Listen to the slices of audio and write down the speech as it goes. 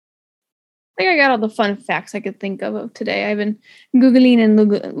think I got all the fun facts I could think of today. I've been Googling and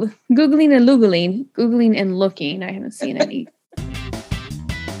looking. I haven't seen any.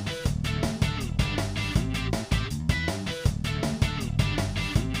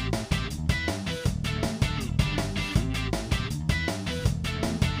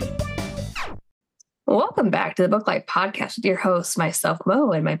 Welcome back to the Book Light Podcast with your host, myself,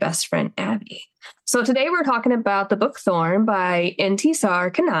 Mo, and my best friend, Abby. So today we're talking about the book Thorn by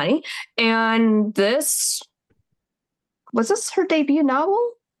Intisar Khanani. And was this her debut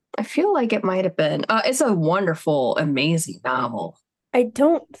novel? I feel like it might have been. It's a wonderful, amazing novel. I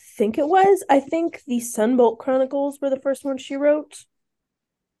don't think it was. I think the Sunbolt Chronicles were the first one she wrote.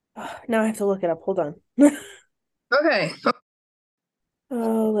 Now I have to look it up. Hold on. Okay.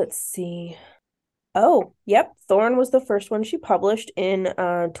 Oh, let's see. Oh, yep. Thorn was the first one she published in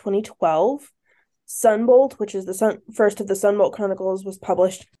 2012. Sunbolt, which is the first of the Sunbolt Chronicles, was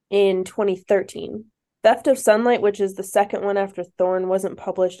published in 2013. Theft of Sunlight, which is the second one after Thorn, wasn't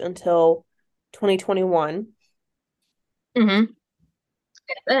published until 2021. Mm-hmm. And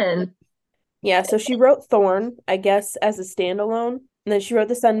then... Yeah, so she wrote Thorn, I guess, as a standalone. And then she wrote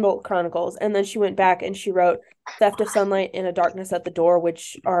the Sunbolt Chronicles. And then she went back and she wrote Theft of Sunlight and A Darkness at the Door,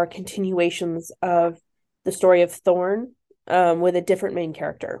 which are continuations of the story of Thorn with a different main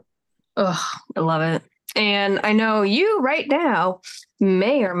character. Oh, I love it. And I know you right now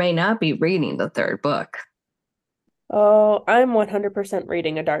may or may not be reading the third book. Oh, I'm 100%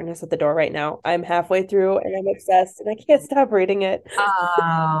 reading A Darkness at the Door right now. I'm halfway through and I'm obsessed and I can't stop reading it.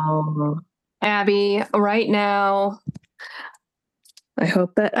 Oh, Abby, right now, I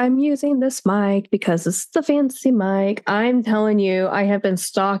hope that I'm using this mic because it's the fancy mic. I'm telling you, I have been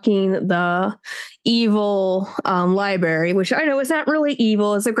stalking the evil library, which I know is not really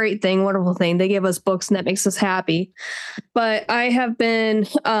evil. It's a great thing, wonderful thing. They give us books and that makes us happy. But I have been,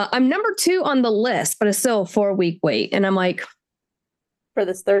 I'm number 2 on the list, but it's still a 4-week wait. And I'm like, for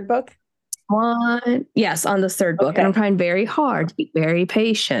this third book? What? Yes, on the third book. Okay. And I'm trying very hard to be very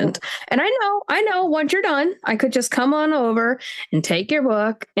patient. And I know once you're done, I could just come on over and take your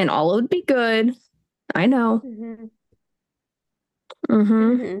book and all would be good. I know.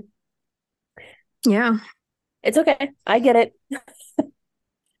 Yeah. It's okay. I get it.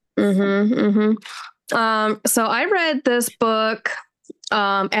 So I read this book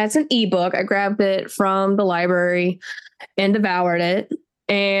as an ebook. I grabbed it from the library and devoured it.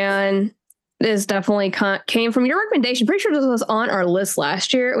 And this definitely came from your recommendation. Pretty sure this was on our list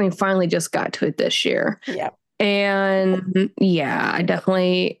last year. We finally just got to it this year. Yeah. And yeah, I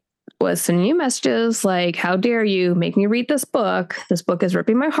definitely was sending you messages like, how dare you make me read this book? This book is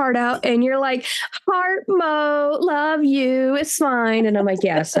ripping my heart out. And you're like, heart Mo, love you. It's fine. And I'm like,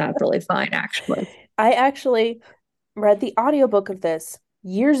 yeah, it's not really fine, actually. I actually read the audiobook of this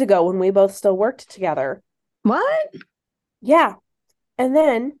years ago when we both still worked together. What? Yeah. And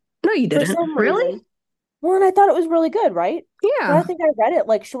then... No, you didn't. Really? Well, and I thought it was really good, right? Yeah. So I think I read it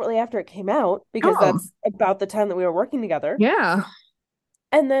like shortly after it came out because that's about the time that we were working together. Yeah.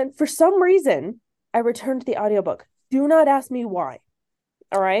 And then for some reason, I returned the audiobook. Do not ask me why.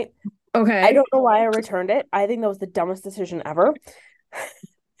 All right? Okay. I don't know why I returned it. I think that was the dumbest decision ever.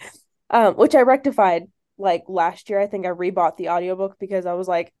 Which I rectified like last year. I think I rebought the audiobook because I was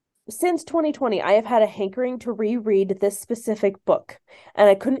like, since 2020, I have had a hankering to reread this specific book, and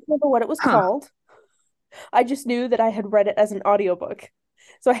I couldn't remember what it was called. I just knew that I had read it as an audiobook.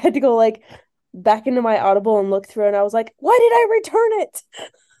 So I had to go like back into my Audible and look through, and I was like, why did I return it?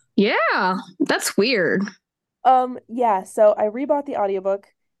 Yeah, that's weird. Yeah, so I rebought the audiobook,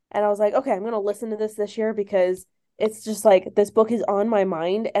 and I was like, okay, I'm going to listen to this year because it's just like this book is on my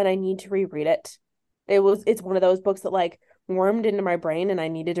mind, and I need to reread it. It's one of those books that like wormed into my brain and I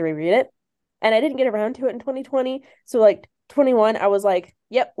needed to reread it. And I didn't get around to it in 2020. So like 21, I was like,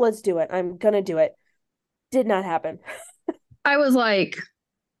 yep, let's do it. I'm going to do it. Did not happen. I was like,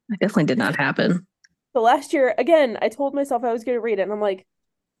 it definitely did not happen. So last year, again, I told myself I was going to read it and I'm like,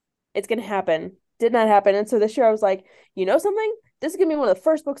 it's going to happen. Did not happen. And so this year I was like, you know something? This is going to be one of the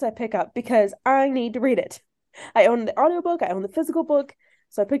first books I pick up because I need to read it. I own the audiobook. I own the physical book.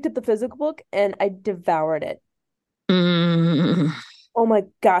 So I picked up the physical book and I devoured it. Oh my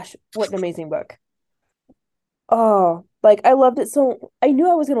gosh, what an amazing book. Oh, like I loved it. So I knew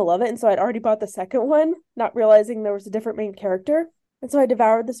I was going to love it. And so I'd already bought the second one, not realizing there was a different main character. And so I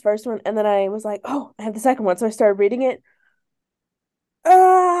devoured this first one. And then I was like, oh, I have the second one. So I started reading it.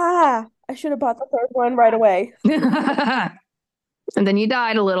 I should have bought the third one right away. And then you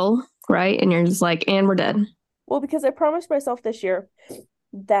died a little, right? And you're just like, and we're dead. Well, because I promised myself this year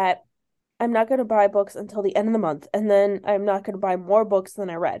that I'm not going to buy books until the end of the month. And then I'm not going to buy more books than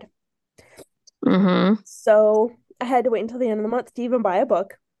I read. Mm-hmm. So I had to wait until the end of the month to even buy a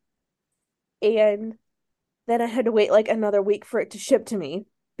book. And then I had to wait like another week for it to ship to me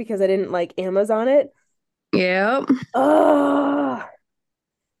because I didn't like Amazon it. Yep. Oh,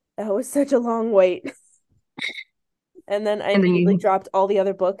 that was such a long wait. And then I And then immediately you. dropped all the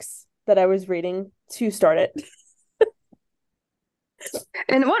other books that I was reading to start it.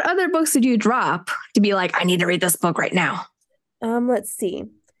 And what other books did you drop to be like, I need to read this book right now? Let's see.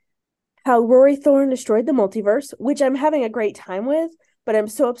 How Rory Thorn Destroyed the Multiverse, which I'm having a great time with, but I'm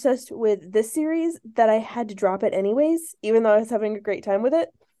so obsessed with this series that I had to drop it anyways, even though I was having a great time with it.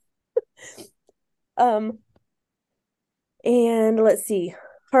 Um, and let's see.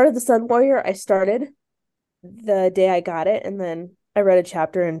 Heart of the Sun Warrior, I started the day I got it, and then I read a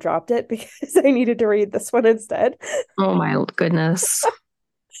chapter and dropped it because I needed to read this one instead. Oh my goodness.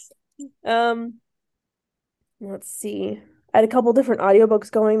 Um, let's see. I had a couple different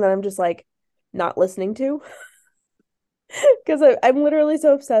audiobooks going that I'm just like not listening to because I'm literally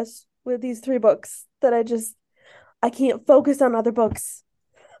so obsessed with these three books that I can't focus on other books.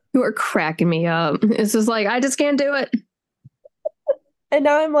 You are cracking me up. It's just like, I just can't do it. And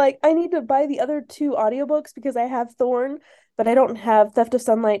now I'm like, I need to buy the other two audiobooks because I have Thorn, but I don't have Theft of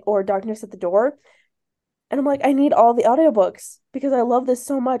Sunlight or Darkness at the Door. And I'm like, I need all the audiobooks because I love this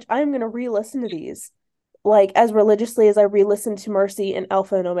so much. I'm going to re-listen to these like as religiously as I re-listened to Mercy and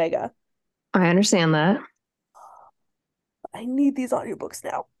Alpha and Omega. I understand that. I need these audiobooks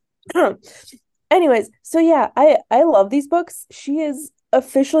now. Anyways, so yeah, I love these books. She is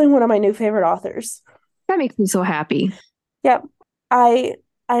officially one of my new favorite authors. That makes me so happy. Yeah.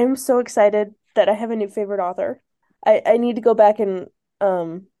 I'm so excited that I have a new favorite author. I need to go back and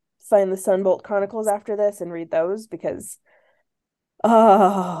find the Sunbolt Chronicles after this and read those because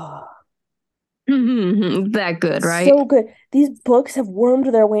oh, That good, right? so good. These books have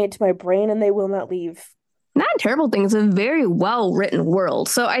wormed their way into my brain and they will not leave. Not a terrible thing. It's a very well written world.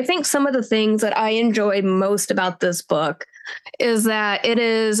 So I think some of the things that I enjoy most about this book is that it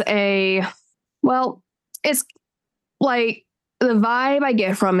is it's like the vibe I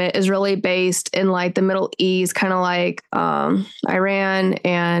get from it is really based in like the Middle East, kind of like Iran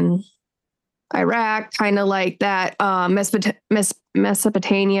and Iraq, kind of like that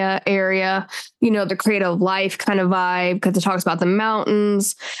Mesopotamia area, the creative life kind of vibe, because it talks about the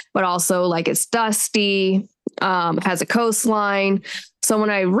mountains, but also like it's dusty, has a coastline. So when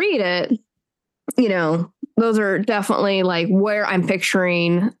I read it, those are definitely like where I'm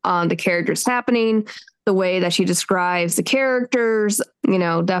picturing the characters happening, the way that she describes the characters,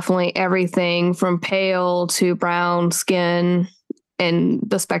 definitely everything from pale to brown skin and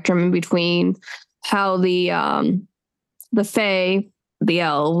the spectrum in between, how the fae, the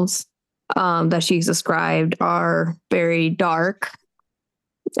elves that she's described are very dark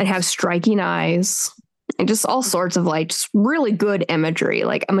and have striking eyes and just all sorts of like just really good imagery.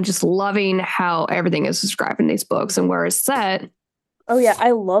 Like I'm just loving how everything is described in these books and where it's set. Oh yeah,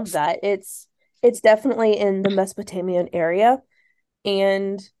 I love that. It's definitely in the Mesopotamian area.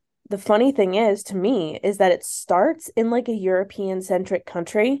 And the funny thing is to me is that it starts in like a European centric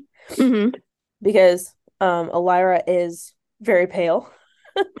country Mm-hmm. because Elira is very pale.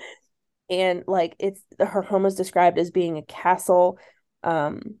 And like it's her home is described as being a castle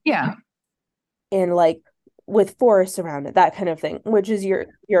Yeah. and like with forests around it, that kind of thing, which is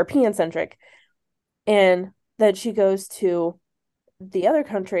European centric. And then she goes to the other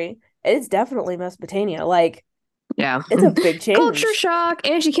country, it's definitely Mesopotamia. Like Yeah. it's a big Culture change. shock,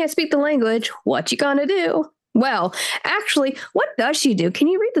 and she can't speak the language. What you gonna do? Well, actually, what does she do? Can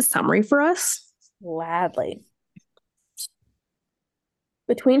you read the summary for us? Gladly.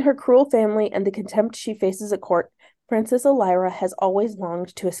 Between her cruel family and the contempt she faces at court, Princess Elira has always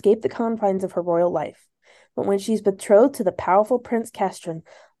longed to escape the confines of her royal life. But when she's betrothed to the powerful Prince Castron,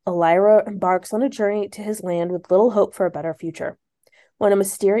 Elira embarks on a journey to his land with little hope for a better future. When a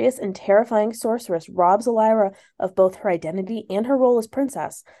mysterious and terrifying sorceress robs Elira of both her identity and her role as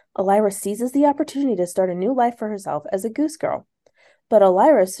princess, Elira seizes the opportunity to start a new life for herself as a goose girl. But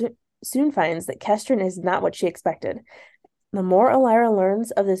Elira soon finds that Castron is not what she expected. The more Elira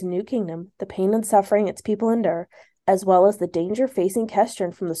learns of this new kingdom, the pain and suffering its people endure, as well as the danger facing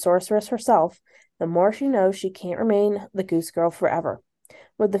Kestrin from the sorceress herself, the more she knows she can't remain the goose girl forever.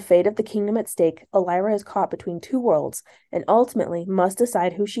 With the fate of the kingdom at stake, Elira is caught between two worlds and ultimately must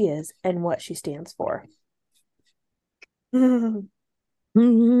decide who she is and what she stands for.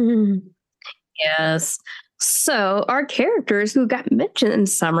 Yes. So our characters who got mentioned in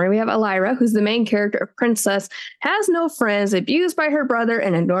summary, we have Elira, who's the main character of Princess, has no friends, abused by her brother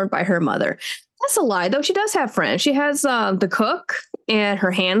and ignored by her mother. That's a lie, though. She does have friends. She has the cook and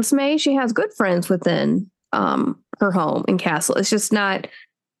her handsmaid, she has good friends within her home and castle. It's just not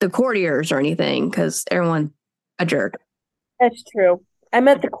the courtiers or anything, because everyone a jerk. That's true. I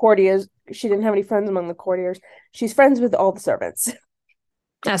met the courtiers. She didn't have any friends among the courtiers. She's friends with all the servants.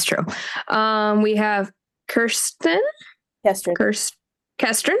 That's true. We have Kirsten.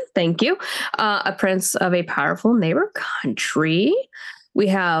 Kestrin, thank you. A prince of a powerful neighbor country. We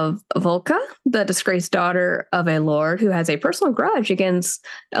have Volka, the disgraced daughter of a lord who has a personal grudge against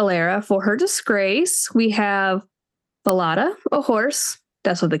Alara for her disgrace. We have Valada, a horse.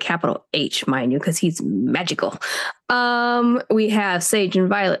 That's with a capital H, mind you, because he's magical. We have Sage and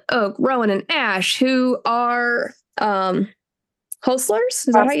Violet, Oak, Rowan, and Ash, who are hostlers. Is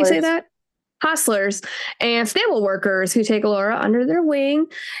that how you say that? Hostlers and stable workers who take Laura under their wing.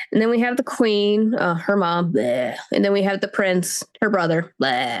 And then we have the queen, her mom, bleh. And then we have the prince, her brother,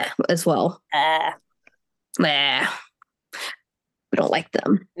 bleh, as well. Bleh. We don't like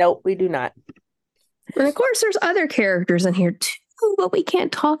them. Nope, we do not. And of course, there's other characters in here too, but we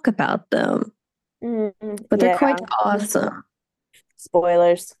can't talk about them. But they're quite awesome.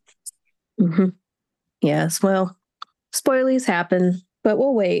 Spoilers. Mm-hmm. Yes, well, spoilies happen. But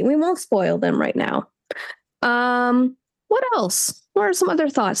we'll wait. We won't spoil them right now. What else? What are some other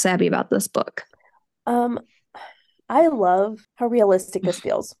thoughts, Abby, about this book? I love how realistic this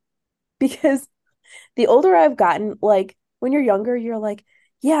feels. Because the older I've gotten, like when you're younger, you're like,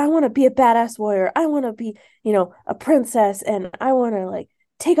 yeah, I want to be a badass warrior. I want to be, a princess, and I want to like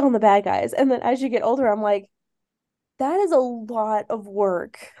take on the bad guys. And then as you get older, I'm like, that is a lot of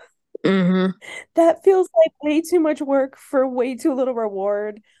work. Mm-hmm. That feels like way too much work for way too little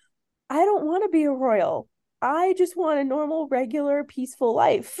reward. I don't want to be a royal. I just want a normal, regular, peaceful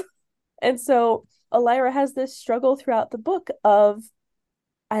life. And so Alara has this struggle throughout the book of,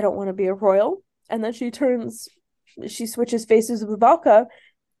 I don't want to be a royal. And then she switches faces with Valka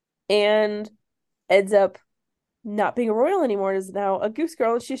and ends up not being a royal anymore, is now a goose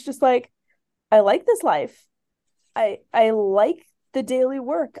girl. And she's just like, I like this life. I like the daily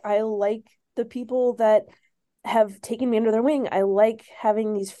work. I like the people that have taken me under their wing. I like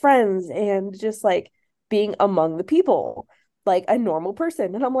having these friends and just like being among the people, like a normal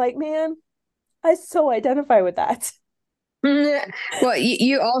person. And I'm like, man, I so identify with that. Well,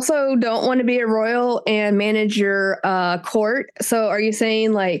 you also don't want to be a royal and manage your court. So are you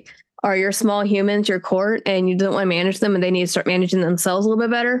saying like, are your small humans your court and you don't want to manage them and they need to start managing themselves a little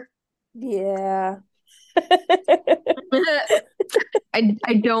bit better? Yeah. I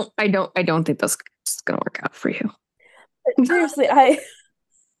don't think that's gonna work out for you. Seriously, I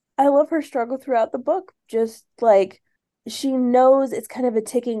love her struggle throughout the book. Just like she knows it's kind of a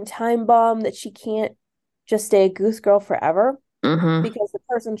ticking time bomb that she can't just stay a goose girl forever, because the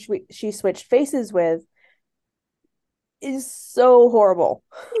person she switched faces with is so horrible.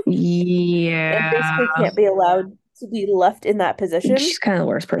 Yeah. And basically can't be allowed to be left in that position. She's kind of the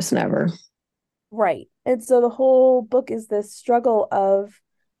worst person ever. Right. And so the whole book is this struggle of,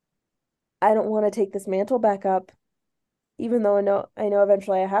 I don't want to take this mantle back up, even though I know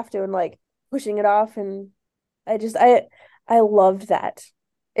eventually I have to, and like pushing it off. And I loved that.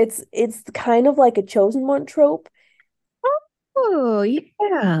 It's kind of like a chosen one trope. Oh,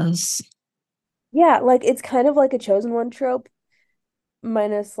 yes. Yeah, like it's kind of like a chosen one trope,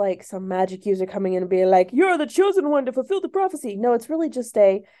 minus like some magic user coming in and being like, you're the chosen one to fulfill the prophecy. No, it's really just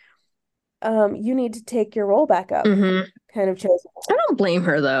you need to take your role back up kind of chosen. I don't blame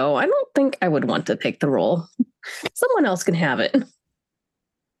her though. I don't think I would want to take the role. Someone else can have it.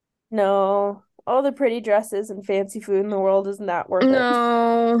 No, all the pretty dresses and fancy food in the world is not worth it.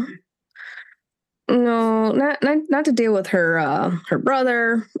 No, not to deal with her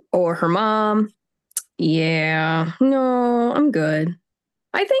brother or her mom. Yeah, no, I'm good.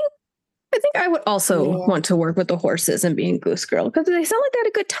 I think I would also want to work with the horses and being Goose Girl, because they sound like they had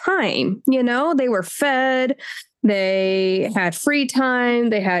a good time. They were fed, they had free time,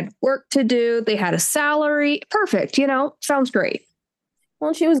 they had work to do, they had a salary. Perfect, sounds great.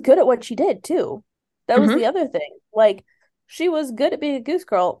 Well, she was good at what she did too. That was the other thing. Like, she was good at being a Goose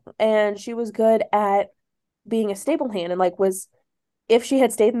Girl, and she was good at being a stable hand, and like if she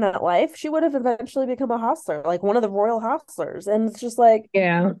had stayed in that life, she would have eventually become a hostler, like one of the royal hostlers. And it's just like,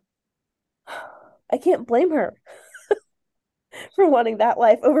 yeah, I can't blame her for wanting that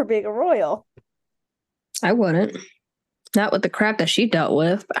life over being a royal. I wouldn't. Not with the crap that she dealt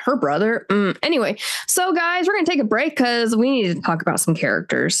with. Her brother. Anyway, so guys, we're going to take a break because we need to talk about some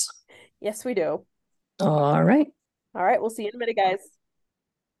characters. Yes, we do. All right. We'll see you in a minute, guys.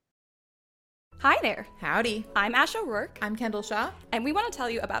 Hi there. Howdy. I'm Ash O'Rourke. I'm Kendall Shaw. And we want to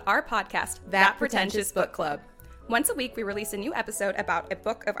tell you about our podcast, That Pretentious Book Club. Once a week, we release a new episode about a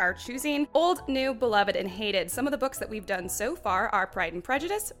book of our choosing, old, new, beloved, and hated. Some of the books that we've done so far are Pride and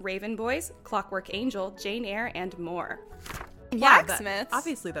Prejudice, Raven Boys, Clockwork Angel, Jane Eyre, and more. Blacksmiths.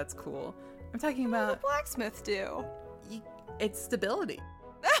 Obviously, that's cool. I'm talking What about do blacksmiths do? it's stability.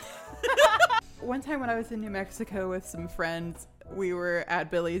 One time when I was in New Mexico with some friends, we were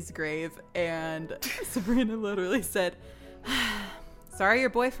at Billy's grave, and Sabrina literally said, "Sorry, your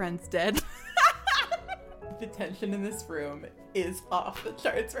boyfriend's dead." The tension in this room is off the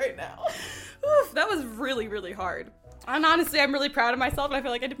charts right now. Oof, that was really, really hard. And honestly, I'm really proud of myself, and I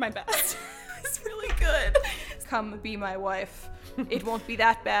feel like I did my best. It's really good. Come be my wife. It won't be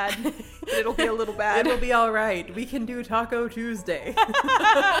that bad, but it'll be a little bad. It'll be all right. We can do Taco Tuesday.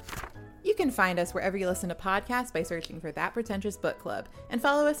 You can find us wherever you listen to podcasts by searching for That Pretentious Book Club, and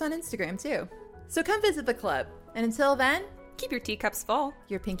follow us on Instagram too. So come visit the club, and until then, Keep your teacups full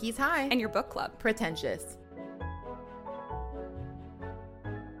your pinkies high and your book club pretentious.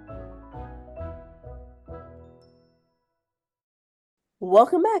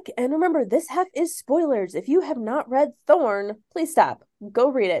 Welcome back. And remember, this half is spoilers. If you have not read Thorn, please stop. Go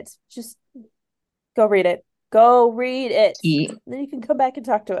read it. Just go read it. Go read it. Yeah. And then you can come back and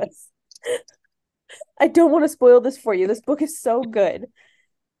talk to us. I don't want to spoil this for you. This book is so good.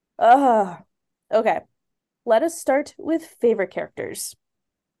 Okay. Let us start with favorite characters.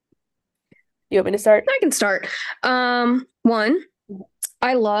 You want me to start? I can start. One,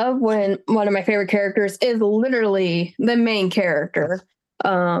 I love when one of my favorite characters is literally the main character.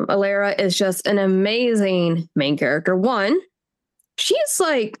 Alara is just an amazing main character. One, she's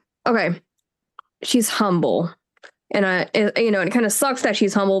like, okay, she's humble. And it kind of sucks that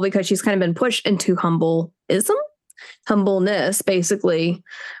she's humble because she's kind of been pushed into humbleness, basically,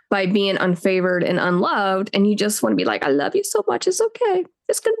 by being unfavored and unloved. And you just want to be like, I love you so much. It's okay.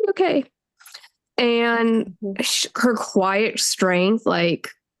 It's going to be okay. And her quiet strength,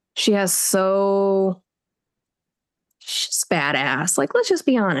 like she's badass. Like, let's just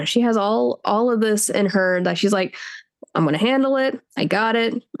be honest. She has all of this in her that she's like, I'm going to handle it. I got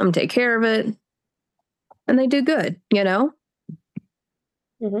it. I'm going to take care of it. And they do good, you know?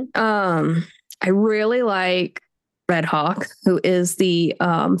 I really like Red Hawk, who is the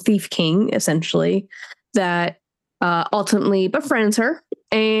thief king, essentially, that ultimately befriends her.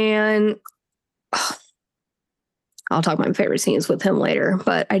 And I'll talk my favorite scenes with him later,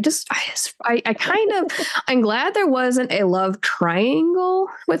 but I'm glad there wasn't a love triangle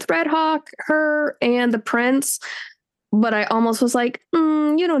with Red Hawk, her, and the prince. But I almost was like,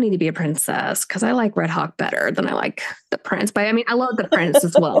 you don't need to be a princess, because I like Red Hawk better than I like the prince. But I mean, I love the prince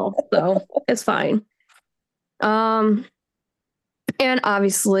as well, so it's fine. And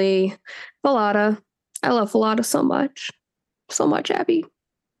obviously, Falada. I love Falada so much, Abby.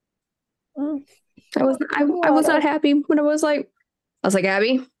 I was not happy when I was like,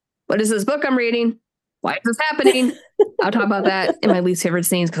 Abby, what is this book I'm reading? Why is this happening? I'll talk about that in my least favorite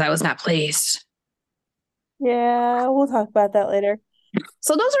scenes because I was not pleased. Yeah, we'll talk about that later.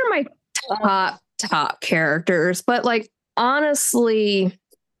 So those are my top characters. But like, honestly,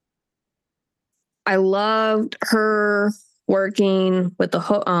 I loved her working with the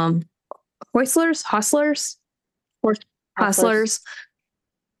hustlers.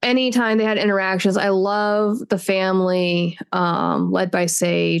 Anytime they had interactions, I love the family led by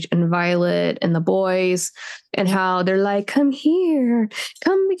Sage and Violet and the boys, and how they're like, come here,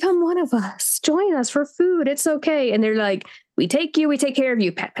 come become one of us, join us for food, it's okay. And they're like, we take you, we take care of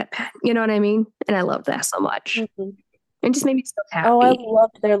you, pat, pat, pat. You know what I mean? And I love that so much. It just made me so happy. Oh, I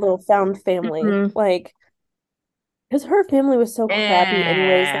loved their little found family. Like, because her family was so crappy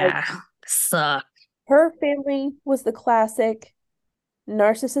anyways. Like, suck. Her family was the classic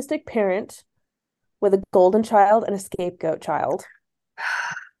narcissistic parent with a golden child and a scapegoat child.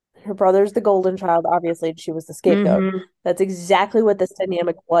 Her brother's the golden child, obviously, she was the scapegoat. That's exactly what this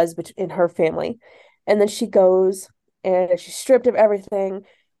dynamic was in her family. And then she goes and she's stripped of everything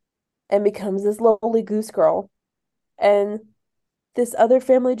and becomes this lowly goose girl. And this other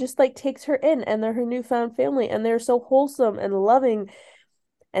family just like takes her in, and they're her newfound family, and they're so wholesome and loving,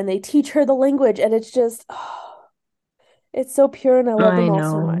 and they teach her the language, and it's just it's so pure, and I love them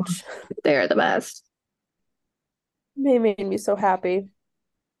all so much. They're the best. They made me so happy.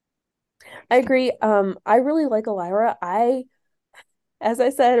 I agree. I really like Elira. As I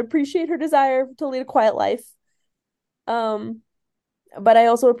said, appreciate her desire to lead a quiet life. But I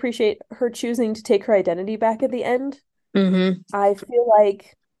also appreciate her choosing to take her identity back at the end. I feel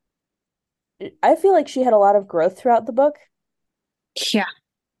like she had a lot of growth throughout the book. Yeah.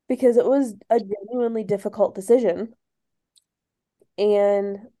 Because it was a genuinely difficult decision.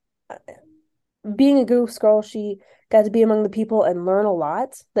 And being a goose girl, she got to be among the people and learn a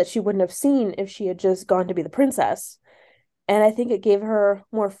lot that she wouldn't have seen if she had just gone to be the princess. And I think it gave her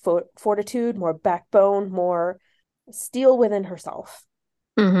more fortitude, more backbone, more steel within herself.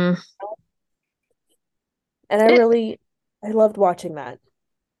 Mm-hmm. And I loved watching that.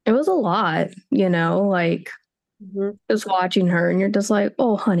 It was a lot, like just watching her, and you're just like,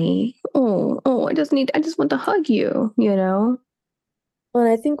 oh, honey, I just want to hug you, And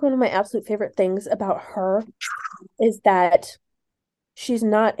I think one of my absolute favorite things about her is that she's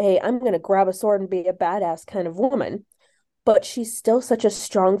not I'm going to grab a sword and be a badass kind of woman, but she's still such a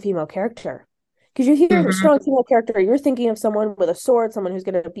strong female character. Because you hear a strong female character, you're thinking of someone with a sword, someone who's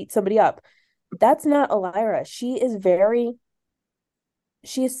going to beat somebody up. That's not Elira. She is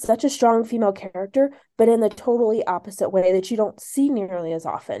such a strong female character, but in the totally opposite way that you don't see nearly as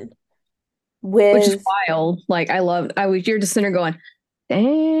often. which is wild. Like, you're just sitting there going,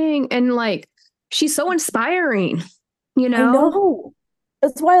 dang. And like, she's so inspiring, I know.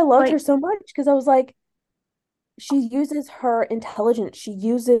 That's why I loved her so much, because I was like, she uses her intelligence, she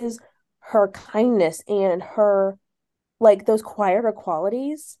uses her kindness and her like those quieter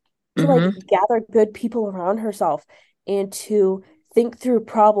qualities to like gather good people around herself and to think through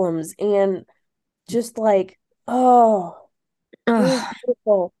problems and just like, oh, it was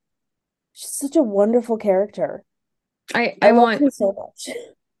beautiful. She's such a wonderful character. I love want her so much.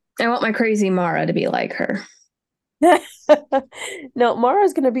 I want my crazy Mara to be like her. No,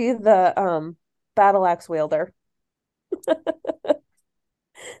 Mara's gonna be the battle axe wielder.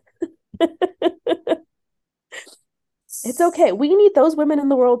 It's okay. We need those women in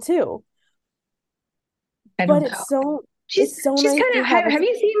the world too. I don't know. She's so she's nice kind of. to have Have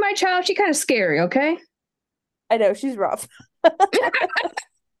you seen my child? She's kind of scary. Okay. I know she's rough.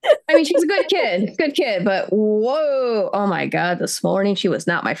 I mean, she's a good kid, but whoa, oh my God, this morning she was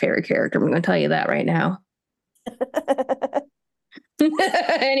not my favorite character. I'm going to tell you that right now.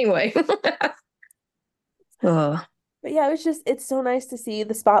 Anyway. But yeah, it's so nice to see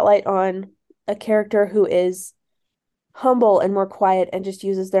the spotlight on a character who is humble and more quiet and just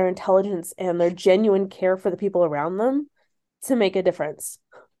uses their intelligence and their genuine care for the people around them to make a difference.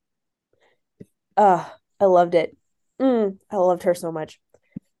 I loved it. I loved her so much.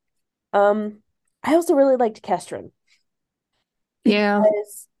 I also really liked Kestrin. Yeah.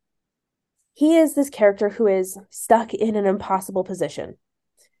 He is this character who is stuck in an impossible position.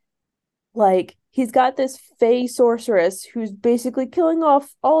 Like, he's got this fey sorceress who's basically killing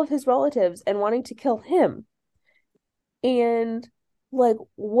off all of his relatives and wanting to kill him. And, like,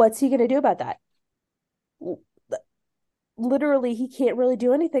 what's he going to do about that? Literally, he can't really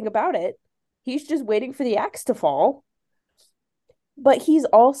do anything about it. He's just waiting for the axe to fall. But he's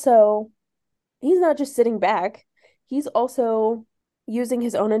not just sitting back. He's also using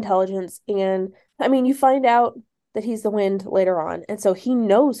his own intelligence. And, I mean, you find out that he's the wind later on. And so he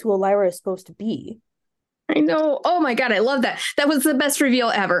knows who Elira is supposed to be. I know. Oh my God, I love that. That was the best reveal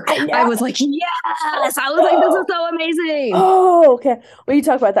ever. I was like, yes! I was like, this is so amazing. Oh, okay. Well, you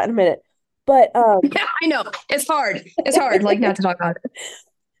talk about that in a minute. But yeah, I know. It's hard. It's hard, like, not to talk about it.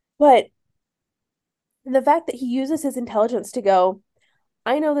 But the fact that he uses his intelligence to go,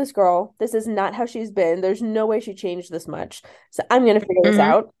 I know this girl. This is not how she's been. There's no way she changed this much. So I'm going to figure this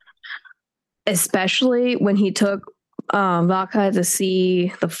out. Especially when he took Valka to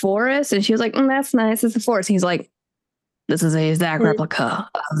see the forest, and she was like, that's nice. It's the forest. He's like, this is a exact replica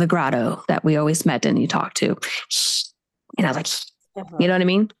of the grotto that we always met and you talked to. And I was like, you know what I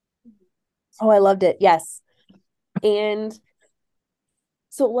mean? Oh, I loved it. Yes. And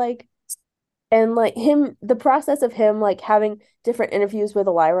so like him, the process of him like having different interviews with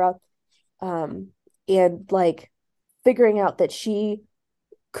Elira, and like figuring out that she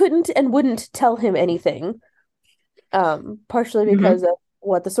couldn't and wouldn't tell him anything, partially because of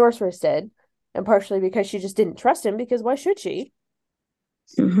what the sorceress did, and partially because she just didn't trust him, because why should she?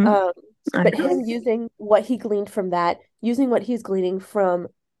 But him using what he gleaned from that, using what he's gleaning from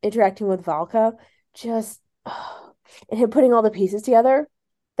interacting with Valka, and him putting all the pieces together,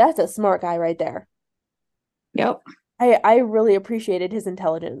 that's a smart guy right there. Yep. I really appreciated his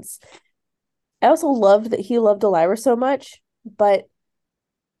intelligence. I also loved that he loved Elira so much, but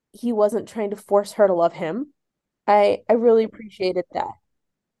he wasn't trying to force her to love him. I really appreciated that.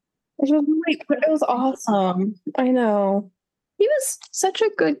 It was awesome. I know. He is such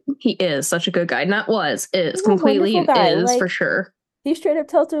a good guy. Not was, is, completely is, like, for sure. He straight up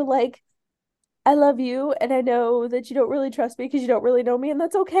tells her, like, I love you, and I know that you don't really trust me because you don't really know me, and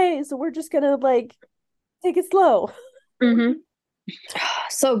that's okay. So we're just gonna, like, take it slow.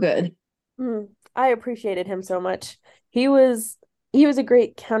 So good. I appreciated him so much. He was He was a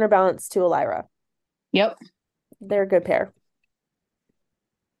great counterbalance to Elira. Yep. They're a good pair.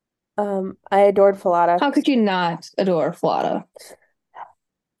 I adored Falada. How could you not adore Flada?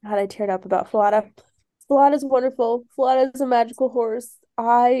 God, I teared up about Falada. Falada's wonderful. Falada's a magical horse.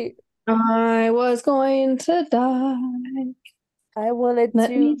 I was going to die. wanted Let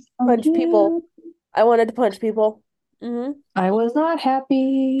to me punch find people. you. I wanted to punch people. Mm-hmm. I was not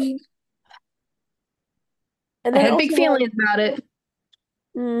happy. And I then had also big feelings about it.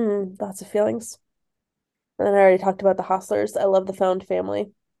 lots of feelings. And then I already talked about the Hostlers. I love the found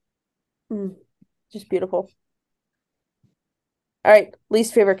family. Just beautiful. All right,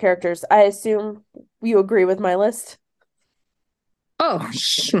 least favorite characters. I assume you agree with my list. Oh,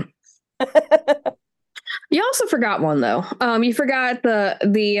 you also forgot one though. You forgot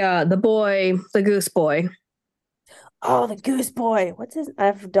the boy, the goose boy. Oh, the Goose Boy. What's his? I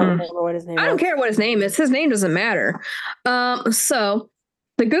don't remember what his name I don't was. care what his name is. His name doesn't matter. So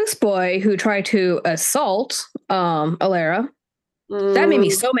the goose boy who tried to assault Alara, that made me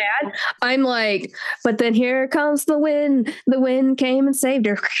so mad. I'm like, but then here comes the wind. The wind came and saved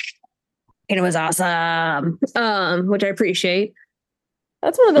her. And it was awesome. Which I appreciate.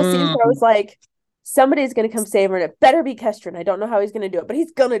 That's one of those scenes where I was like, somebody's gonna come save her, and it better be Kestrin. I don't know how he's gonna do it, but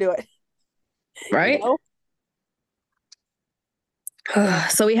he's gonna do it. Right? You know?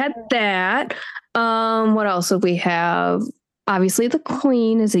 So we had that. What else did we have? Obviously, the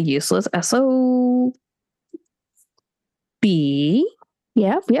queen is a useless SOB.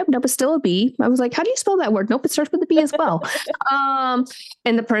 Yep. Nope, it's still a B. I was like, how do you spell that word? Nope, it starts with a B as well. And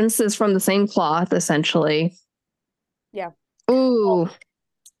the prince is from the same cloth, essentially. Yeah. Ooh.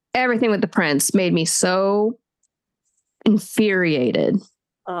 Everything with the prince made me so infuriated.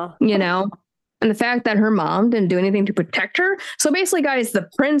 You know? And the fact that her mom didn't do anything to protect her. So basically, guys, the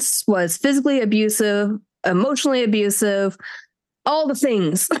prince was physically abusive, emotionally abusive, all the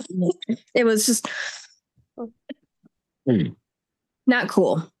things. It was just not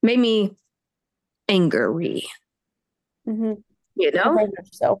cool. Made me angry. Mm-hmm. You know? Very much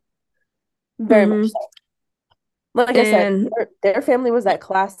so. Very much so. Like I said, their family was that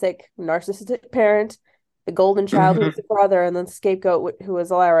classic narcissistic parent, the golden child who was the brother, and then scapegoat who was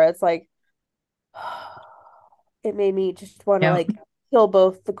Alara. It's like, it made me just want to like kill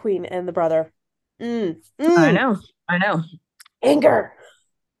both the queen and the brother. I know. Anger.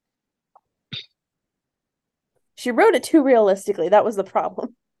 She wrote it too realistically. That was the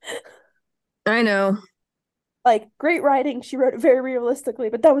problem. I know. Like, great writing. She wrote it very realistically,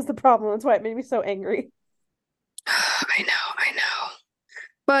 but that was the problem. That's why it made me so angry. I know.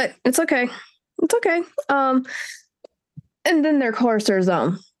 But it's okay. It's okay. And then their course there's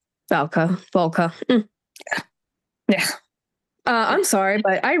Volca. Yeah. I'm sorry,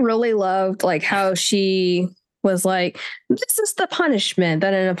 but I really loved like how she was like, this is the punishment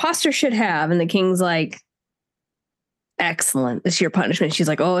that an imposter should have. And the king's like, excellent. This is your punishment. She's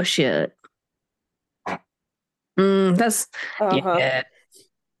like, oh shit. That's yeah.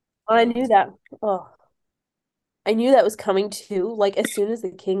 I knew that. Oh. I knew that was coming too. Like as soon as the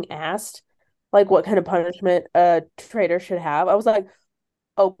king asked like what kind of punishment a traitor should have, I was like,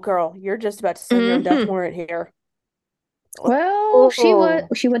 oh girl, you're just about to sign your own death warrant here. Well, she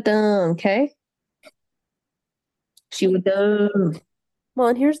would dumb, okay? She would dumb. Well,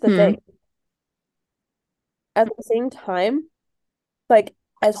 and here's the thing. At the same time, like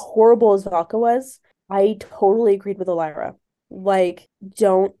as horrible as Valka was, I totally agreed with Elira. Like,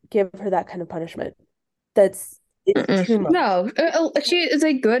 don't give her that kind of punishment. It's too much. No, she is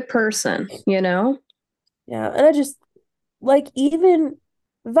a good person, you know? Yeah, and I just like even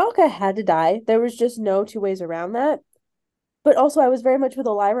Valka had to die. There was just no two ways around that. But also I was very much with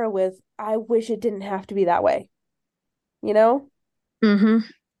Elira with I wish it didn't have to be that way. You know?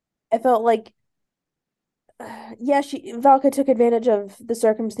 I felt like Valka took advantage of the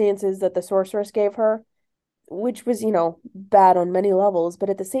circumstances that the sorceress gave her, which was, bad on many levels,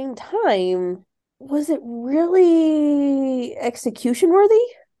 but at the same time, was it really execution worthy?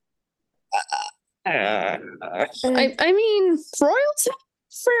 I mean, royals have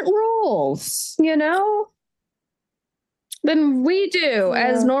different rules, you know, than we do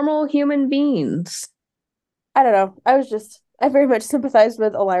as normal human beings. I don't know. I very much sympathized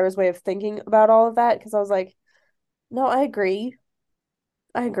with Elira's way of thinking about all of that because I was like, no, I agree.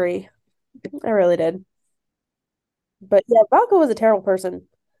 I really did. But yeah, Valka was a terrible person.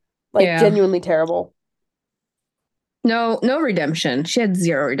 Like genuinely terrible. No redemption. She had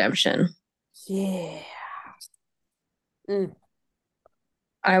zero redemption. Yeah.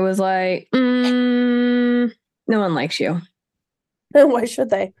 I was like, no one likes you. Why should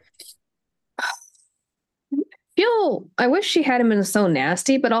they? I wish she hadn't been so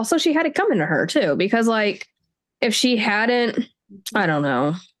nasty, but also she had it coming to her too, because like if she hadn't, I don't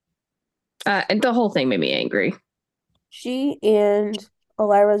know. The whole thing made me angry. She and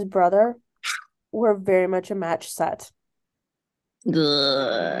Elira's brother were very much a match set.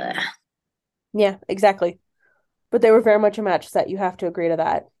 Ugh. Yeah, exactly. But they were very much a match set. You have to agree to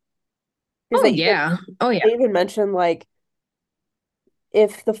that. Oh yeah. They even mentioned like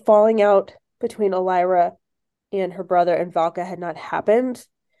if the falling out between Elira and her brother and Valka had not happened,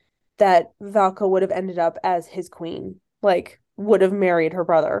 that Valka would have ended up as his queen, like would have married her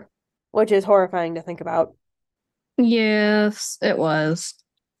brother, which is horrifying to think about. Yes, it was.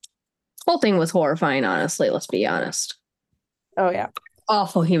 Whole thing was horrifying, honestly, let's be honest. Oh yeah.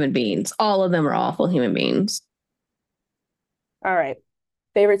 Awful human beings. All of them are awful human beings. All right.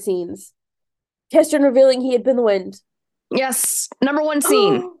 Favorite scenes. Kestrin revealing he had been the wind. Yes, number one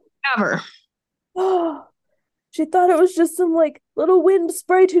scene ever. She thought it was just some like little wind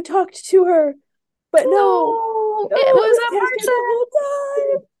sprite who talked to her. But no, it was a Kestrin person the whole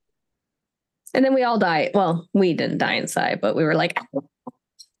time. And then we all died. Well, we didn't die inside, but we were like,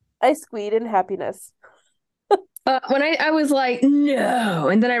 I squeed in happiness. when I was like, no.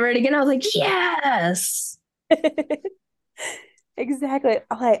 And then I read it again. I was like, yes. Exactly.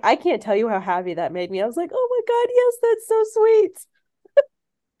 I can't tell you how happy that made me. I was like, oh my God, yes, that's so sweet.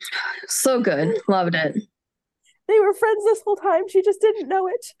 So good. Loved it. They were friends this whole time. She just didn't know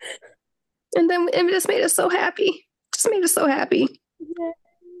it. And then it just made us so happy. Just made us so happy. Yeah.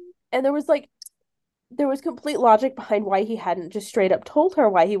 And there was complete logic behind why he hadn't just straight up told her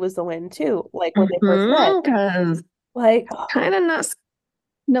why he was the wind too. Like when they first met. Because Like kind of not.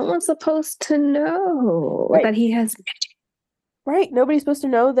 No one's supposed to know that he has magic. Right. Nobody's supposed to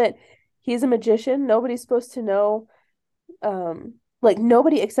know that he's a magician. Nobody's supposed to know. Like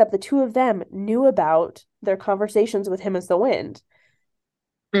nobody except the two of them knew about their conversations with him as the wind.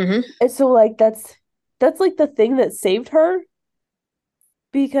 Mm-hmm. And so like that's like the thing that saved her.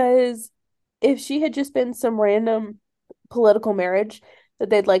 Because if she had just been some random political marriage that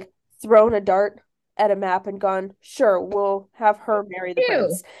they'd like thrown a dart at a map and gone, sure, we'll have her marry the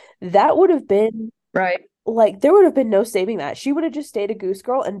prince. That would have been right. Like there would have been no saving that. She would have just stayed a goose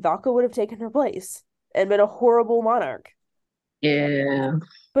girl and Valka would have taken her place and been a horrible monarch. Yeah.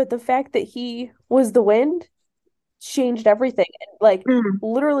 But the fact that he was the wind changed everything. Like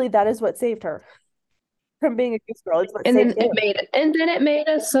literally that is what saved her from being a goose girl. It's what and saved then him. it made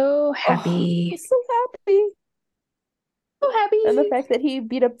us so happy. So happy. So happy. And the fact that he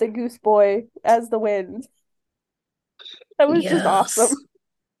beat up the goose boy as the wind. That was just awesome.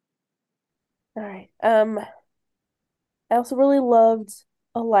 All right. I also really loved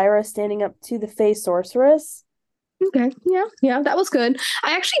Elira standing up to the Fey sorceress. Okay. Yeah, that was good.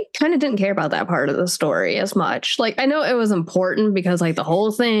 I actually kind of didn't care about that part of the story as much. Like, I know it was important because, like, the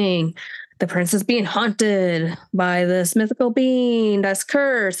whole thing, the princess being haunted by this mythical being that's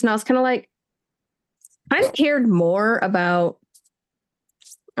cursed. And I was kind of like, I cared more about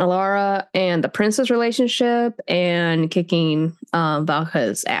Alara and the princess relationship and kicking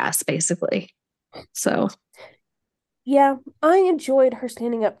Valka's ass, basically. So yeah, I enjoyed her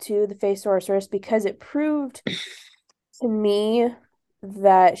standing up to the Fey sorceress because it proved to me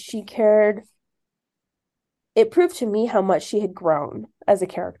that she cared. It proved to me how much she had grown as a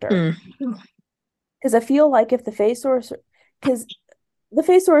character. Because I feel like if the Fey sorceress, because the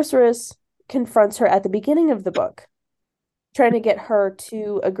Fey sorceress confronts her at the beginning of the book, trying to get her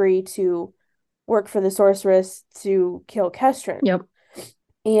to agree to work for the sorceress to kill Kestrin. Yep.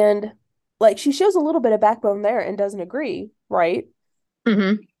 And like she shows a little bit of backbone there and doesn't agree, right?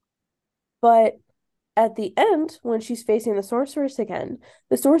 Mm-hmm. But at the end, when she's facing the sorceress again,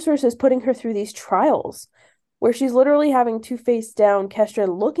 the sorceress is putting her through these trials where she's literally having to face down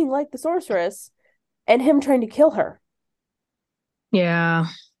Kestrin looking like the sorceress and him trying to kill her. Yeah.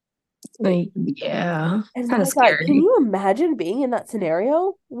 Yeah. And kind of scary. Can you imagine being in that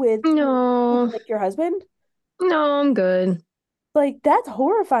scenario with like your husband? No, I'm good. Like that's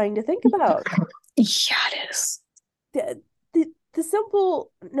horrifying to think about. Yeah, it is. The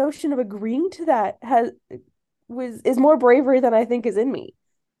simple notion of agreeing to that is more bravery than I think is in me.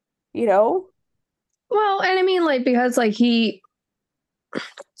 You know? Well, and I mean, like, because like he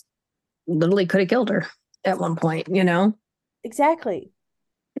literally could have killed her at one point, you know? Exactly.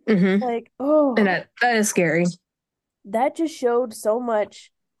 Mm-hmm. Like, oh, and that is scary. That just showed so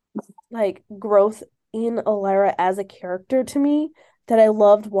much like growth in Elira as a character to me that I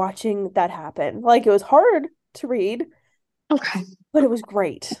loved watching that happen. Like it was hard to read. Okay. But it was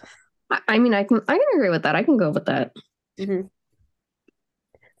great. I mean, I can agree with that. I can go with that. Mm-hmm.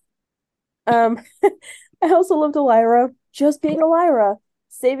 I also loved Elira just being Elira,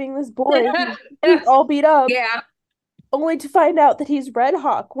 saving this boy who's all beat up, Yeah. only to find out that he's Red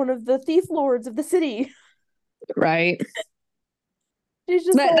Hawk, one of the thief lords of the city. Right. She's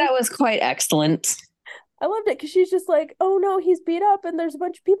just like, That was quite excellent. I loved it because she's just like, oh no, he's beat up and there's a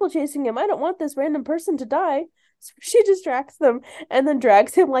bunch of people chasing him. I don't want this random person to die. So she distracts them and then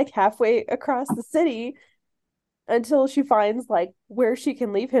drags him like halfway across the city until she finds like where she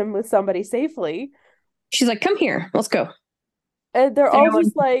can leave him with somebody safely. She's like, come here, let's go. And they're all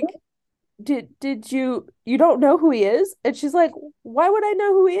just like, did you don't know who he is? And she's like, why would I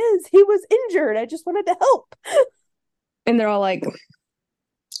know who he is? He was injured. I just wanted to help. And they're all like,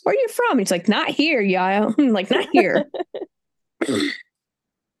 where are you from? He's like, not here, Yael. Like, not here.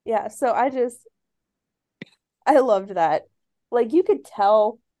 Yeah, so I loved that. Like, you could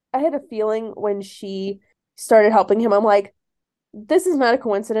tell, I had a feeling when she started helping him, I'm like, this is not a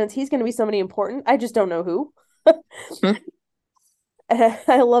coincidence. He's going to be somebody important. I just don't know who. And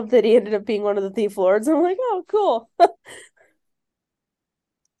I love that he ended up being one of the thief lords. I'm like, oh, cool.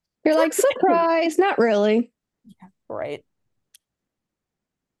 You're like, surprise, not really. Right.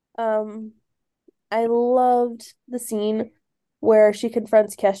 I loved the scene where she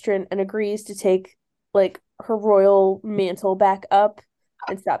confronts Kestrin and agrees to take like her royal mantle back up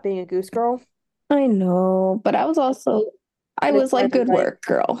and stop being a goose girl. I know, but I was like, good work,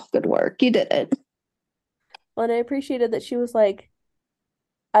 girl. Good work. You did it. Well, and I appreciated that she was like,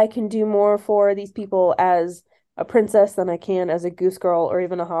 I can do more for these people as a princess than I can as a goose girl or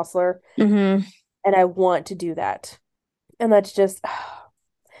even a hostler. Mm-hmm. And I want to do that. And that's just,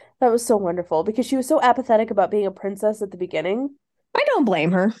 that was so wonderful because she was so apathetic about being a princess at the beginning. I don't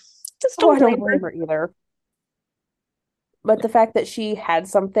blame her. Just I don't blame her either. But the fact that she had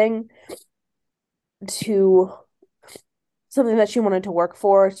something that she wanted to work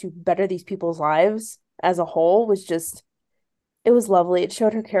for to better these people's lives as a whole was just, it was lovely. It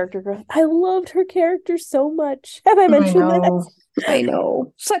showed her character growth. I loved her character so much. Have I mentioned that? I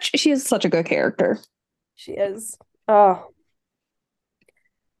know. She is such a good character. She is. Oh.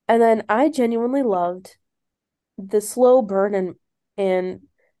 And then I genuinely loved the slow burn and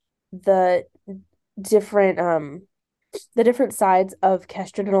the different sides of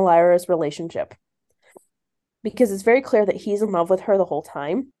Kestrin and Elira's relationship. Because it's very clear that he's in love with her the whole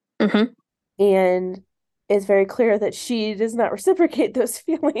time. Mm-hmm. And it's very clear that she does not reciprocate those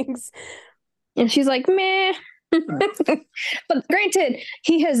feelings. And she's like, meh. But granted,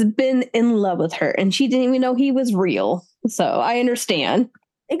 he has been in love with her and she didn't even know he was real. So I understand.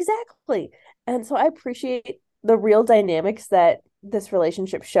 Exactly. And so I appreciate the real dynamics that this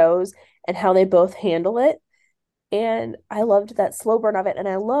relationship shows and how they both handle it. And I loved that slow burn of it. And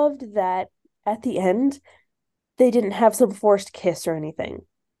I loved that at the end, they didn't have some forced kiss or anything.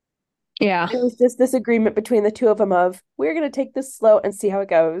 Yeah. It was just this agreement between the two of them of, we're going to take this slow and see how it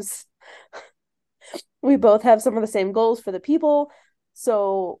goes. We both have some of the same goals for the people.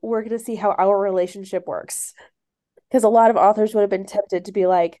 So we're going to see how our relationship works. Because a lot of authors would have been tempted to be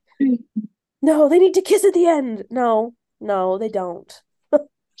like, no, they need to kiss at the end. No, they don't.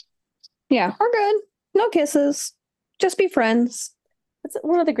 Yeah, we're good. No kisses. Just be friends. That's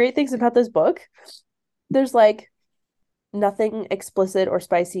one of the great things about this book. There's like nothing explicit or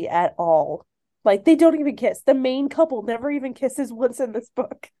spicy at all. Like they don't even kiss. The main couple never even kisses once in this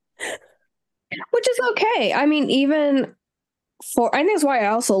book. Which is okay. I mean, I think that's why I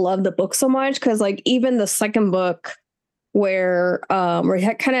also love the book so much, because like even the second book where we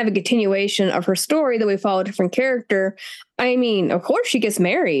kind of have a continuation of her story that we follow a different character. I mean, of course she gets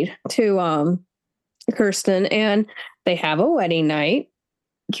married to Kirsten and they have a wedding night.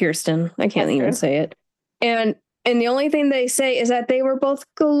 Kirsten, I can't even say it. And the only thing they say is that they were both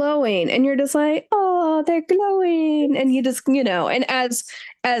glowing, and you're just like, oh, they're glowing. And you just, and as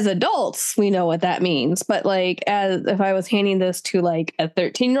adults, we know what that means. But like, as if I was handing this to like a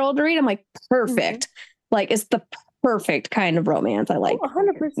 13-year-old to read, I'm like, perfect. Mm-hmm. Like, it's the perfect kind of romance I like.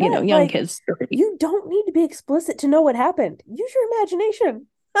 100%. Young like, kids. You don't need to be explicit to know what happened. Use your imagination.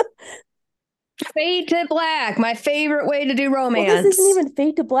 Fade to black, my favorite way to do romance. Well, this isn't even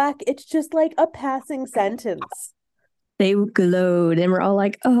fade to black. It's just like a passing sentence. They glowed, and we're all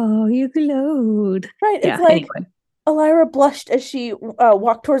like, "Oh, you glowed!" Right? It's like Elira blushed as she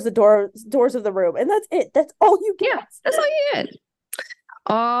walked towards the doors of the room, and that's it. That's all you get. Yeah, that's all you get.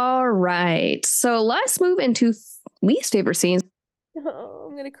 All right, so let's move into least favorite scenes. Oh,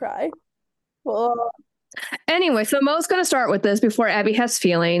 I'm gonna cry. Oh. Anyway, so Mo's going to start with this before Abby has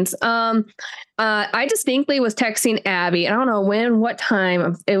feelings. I distinctly was texting Abby. I don't know what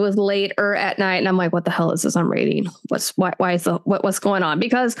time. It was later at night, and I'm like, "What the hell is this I'm reading? What's going on?"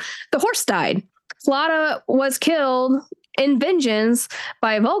 Because the horse died. Flada was killed in vengeance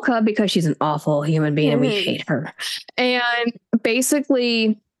by Volca because she's an awful human being and we hate her. And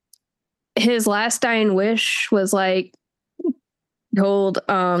basically, his last dying wish was like, told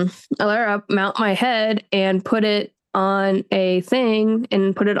Alara, mount my head and put it on a thing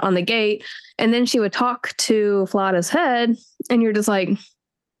and put it on the gate. And then she would talk to Flada's head, and you're just like,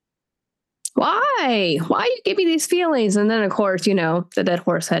 why you give me these feelings? And then of course, the dead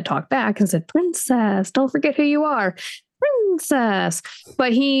horse head talked back and said, princess, don't forget who you are, princess.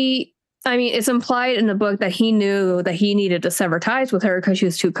 But it's implied in the book that he knew that he needed to sever ties with her because she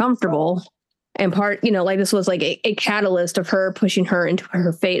was too comfortable, and part, like this was like a catalyst of her pushing her into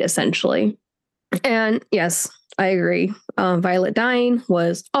her fate essentially. And yes, I agree, Violet dying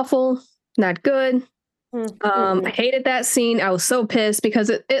was awful, not good. I hated that scene. I was so pissed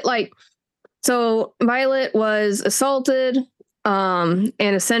because so Violet was assaulted, and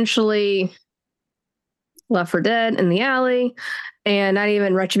essentially left for dead in the alley, and not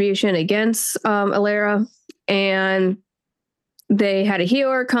even retribution against Alara. And they had a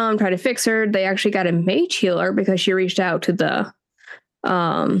healer come try to fix her. They actually got a mage healer because she reached out to the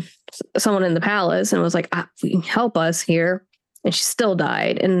someone in the palace and was like, help us here. And she still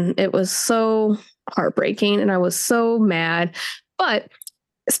died. And it was so heartbreaking. And I was so mad. But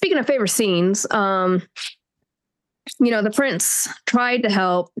speaking of favorite scenes, the prince tried to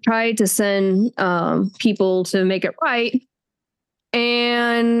help, tried to send people to make it right.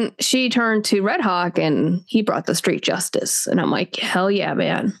 And she turned to Red Hawk and he brought the street justice. And I'm like, hell yeah,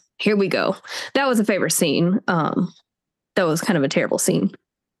 man. Here we go. That was a favorite scene. That was kind of a terrible scene.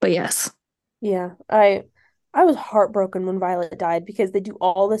 But yes. Yeah. I was heartbroken when Violet died because they do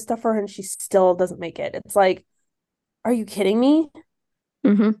all this stuff for her and she still doesn't make it. It's like, are you kidding me?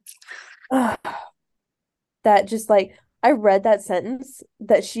 That just like, I read that sentence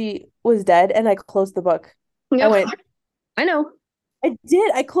that she was dead and I closed the book. Yep. I know. I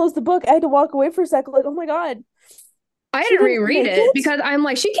did. I closed the book. I had to walk away for a second, like, oh my God. I had to reread it because I'm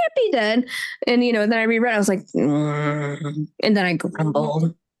like, she can't be dead. And, then I reread it. I was like, and then I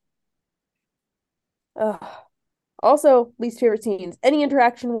grumbled. Also, least favorite scenes. Any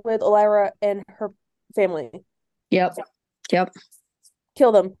interaction with Alara and her family. Yep. Kill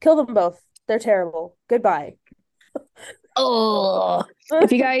them. Kill them both. They're terrible. Goodbye. Oh,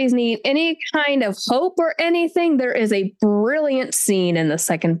 if you guys need any kind of hope or anything, there is a brilliant scene in the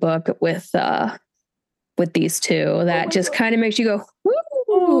second book with these two that just kind of makes you go,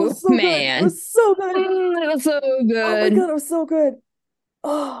 "Woo, so man!" Good. It was so good. It was so good. Oh my God, it was so good.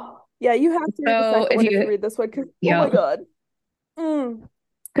 Oh yeah, you have to read the second one if you read this one because oh my God,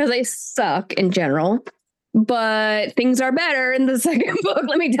 because they suck in general. But things are better in the second book.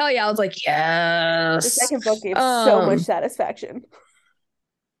 Let me tell you, I was like, yes. The second book gave so much satisfaction.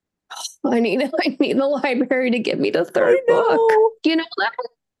 I need the library to give me the third book. You know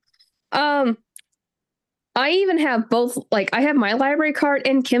that? I even have both. Like, I have my library card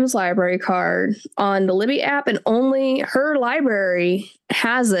and Kim's library card on the Libby app, and only her library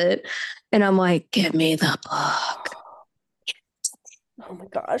has it. And I'm like, give me the book. Oh my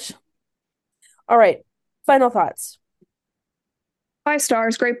gosh! All right. Final thoughts. 5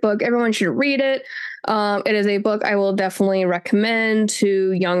 stars, great book. Everyone should read it. It is a book I will definitely recommend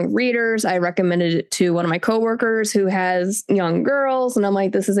to young readers. I recommended it to one of my coworkers who has young girls, and I'm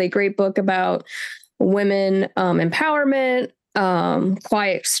like, this is a great book about women empowerment,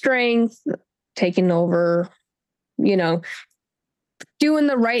 quiet strength, taking over, doing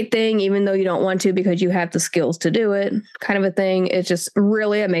the right thing even though you don't want to because you have the skills to do it, kind of a thing. It's just a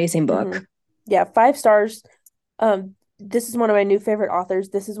really amazing book. Yeah, 5 stars. This is one of my new favorite authors.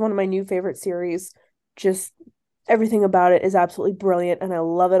 This is one of my new favorite series. Just everything about it is absolutely brilliant, and I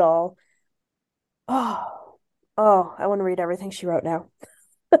love it all. Oh, I want to read everything she wrote now.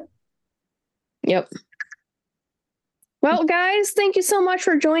 Yep. Well, guys, thank you so much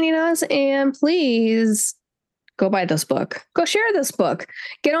for joining us, and please go buy this book. Go share this book.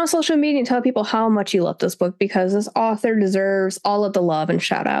 Get on social media and tell people how much you love this book because this author deserves all of the love and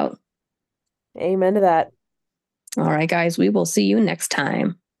shout out. Amen to that. All right, guys, we will see you next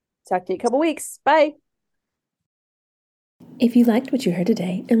time. Talk to you in a couple weeks. Bye. If you liked what you heard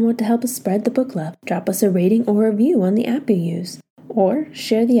today and want to help us spread the book love, drop us a rating or review on the app you use, or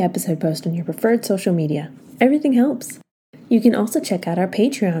share the episode post on your preferred social media. Everything helps. You can also check out our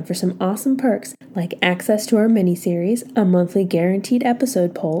Patreon for some awesome perks like access to our mini-series, a monthly guaranteed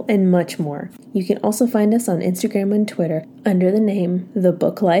episode poll, and much more. You can also find us on Instagram and Twitter under the name The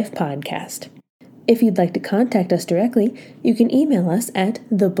Book Life Podcast. If you'd like to contact us directly, you can email us at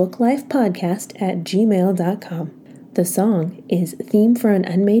thebooklifepodcast@gmail.com. The song is Theme for an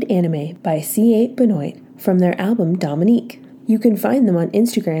Unmade Anime by C8 Benoit from their album Dominique. You can find them on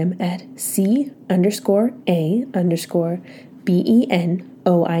Instagram at C_A_BENOIT.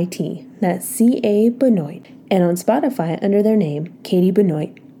 That's C.A. Benoit. And on Spotify under their name, Katie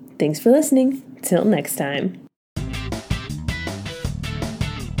Benoit. Thanks for listening. Till next time.